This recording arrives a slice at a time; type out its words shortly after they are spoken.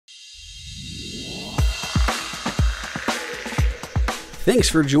Thanks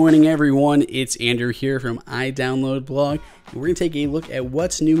for joining, everyone. It's Andrew here from iDownload Blog, and we're going to take a look at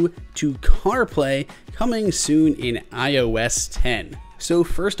what's new to CarPlay coming soon in iOS 10. So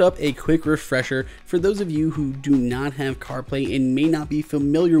first up, a quick refresher for those of you who do not have CarPlay and may not be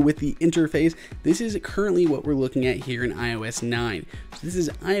familiar with the interface. This is currently what we're looking at here in iOS 9. So this is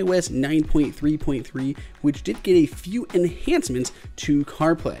iOS 9.3.3, which did get a few enhancements to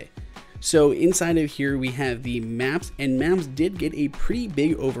CarPlay. So inside of here we have the maps, and maps did get a pretty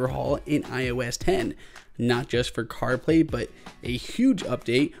big overhaul in iOS 10, not just for CarPlay, but a huge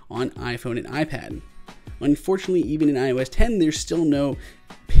update on iPhone and iPad. Unfortunately, even in iOS 10, there's still no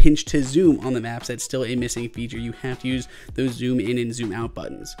pinch to zoom on the maps. That's still a missing feature. You have to use those zoom in and zoom out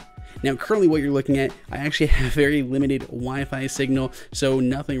buttons. Now, currently what you're looking at, I actually have very limited Wi-Fi signal, so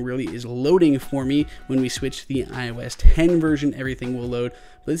nothing really is loading for me. When we switch to the iOS 10 version, everything will load.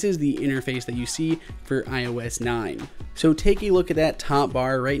 But this is the interface that you see for iOS 9. So take a look at that top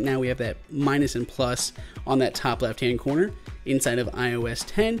bar. Right now we have that minus and plus on that top left-hand corner. Inside of iOS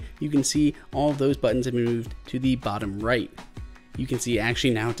 10, you can see all of those buttons have been moved to the bottom right. You can see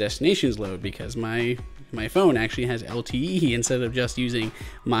actually now destinations load because my phone actually has LTE instead of just using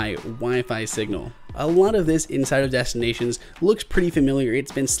my Wi-Fi signal. A lot of this inside of destinations looks pretty familiar.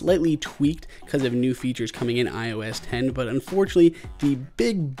 It's been slightly tweaked because of new features coming in iOS 10, but unfortunately the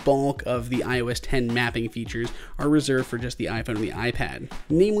big bulk of the iOS 10 mapping features are reserved for just the iPhone and the iPad.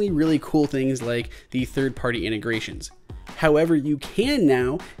 Namely, really cool things like the third-party integrations. However, you can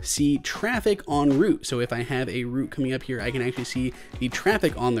now see traffic en route. So if I have a route coming up here, I can actually see the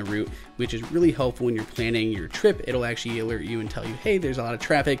traffic on the route, which is really helpful when you're planning your trip. It'll actually alert you and tell you, hey, there's a lot of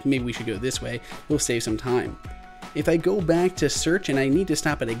traffic, maybe we should go this way. It'll save some time. If I go back to search and I need to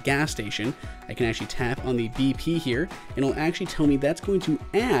stop at a gas station, I can actually tap on the BP here, and it'll actually tell me that's going to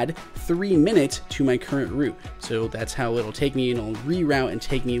add 3 minutes to my current route. So that's how it'll take me, and it'll reroute and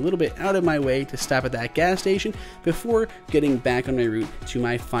take me a little bit out of my way to stop at that gas station before getting back on my route to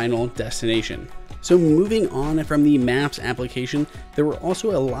my final destination. So moving on from the Maps application, there were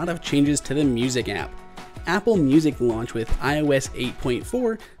also a lot of changes to the Music app. Apple Music launched with iOS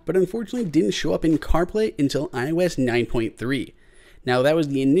 8.4, but unfortunately didn't show up in CarPlay until iOS 9.3. Now that was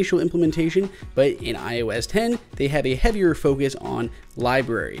the initial implementation, but in iOS 10, they have a heavier focus on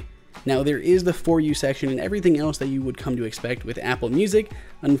library. Now there is the For You section and everything else that you would come to expect with Apple Music.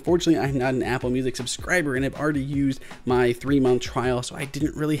 Unfortunately, I'm not an Apple Music subscriber and I've already used my 3-month trial, so I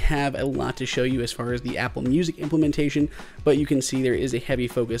didn't really have a lot to show you as far as the Apple Music implementation, but you can see there is a heavy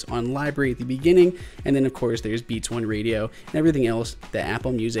focus on library at the beginning, and then of course there's Beats One Radio and everything else that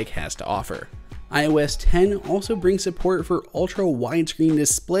Apple Music has to offer. iOS 10 also brings support for ultra widescreen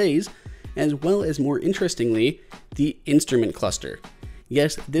displays, as well as, more interestingly, the instrument cluster.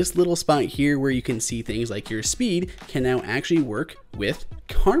 Yes, this little spot here where you can see things like your speed can now actually work with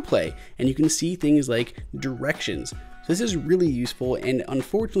CarPlay, and you can see things like directions. So this is really useful, and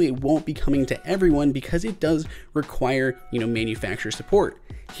unfortunately it won't be coming to everyone because it does require, manufacturer support.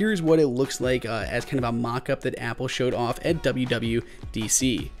 Here's what it looks like as kind of a mock-up that Apple showed off at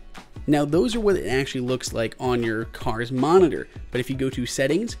WWDC. Now those are what it actually looks like on your car's monitor, but if you go to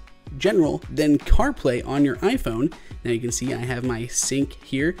Settings, General, then CarPlay on your iPhone, now you can see I have my sync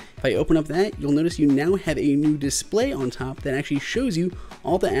here. If I open up that, you'll notice you now have a new display on top that actually shows you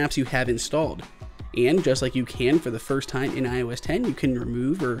all the apps you have installed. And just like you can for the first time in iOS 10, you can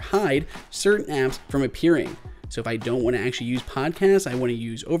remove or hide certain apps from appearing. So if I don't want to actually use podcasts, I want to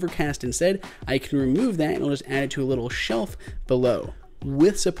use Overcast instead, I can remove that and I'll just add it to a little shelf below.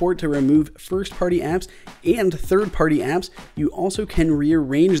 With support to remove first-party apps and third-party apps, you also can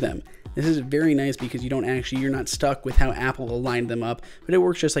rearrange them. This is very nice because you're not stuck with how Apple aligned them up, but it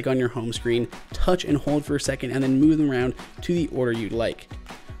works just like on your home screen. Touch and hold for a second and then move them around to the order you'd like.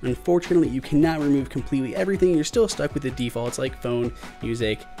 Unfortunately, you cannot remove completely everything. You're still stuck with the defaults like phone,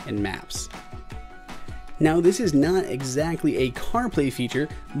 music, and maps. Now this is not exactly a CarPlay feature,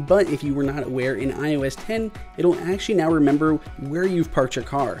 but if you were not aware, in iOS 10, it'll actually now remember where you've parked your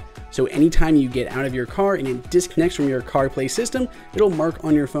car. So anytime you get out of your car and it disconnects from your CarPlay system, it'll mark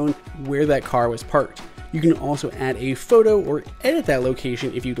on your phone where that car was parked. You can also add a photo or edit that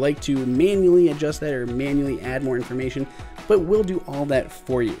location if you'd like to manually adjust that or manually add more information, but we'll do all that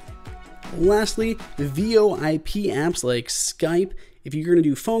for you. Lastly, VoIP apps like Skype, if you're going to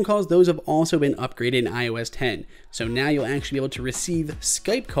do phone calls, those have also been upgraded in iOS 10. So now you'll actually be able to receive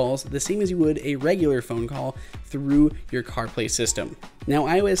Skype calls the same as you would a regular phone call through your CarPlay system. Now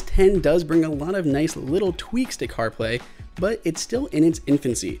iOS 10 does bring a lot of nice little tweaks to CarPlay, but it's still in its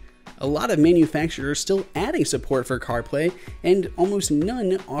infancy. A lot of manufacturers are still adding support for CarPlay, and almost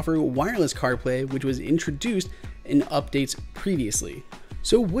none offer wireless CarPlay, which was introduced in updates previously.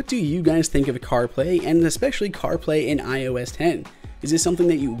 So what do you guys think of CarPlay, and especially CarPlay in iOS 10? Is this something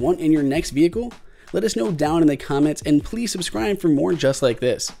that you want in your next vehicle? Let us know down in the comments, and please subscribe for more just like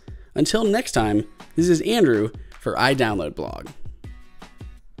this. Until next time, this is Andrew for iDownload Blog.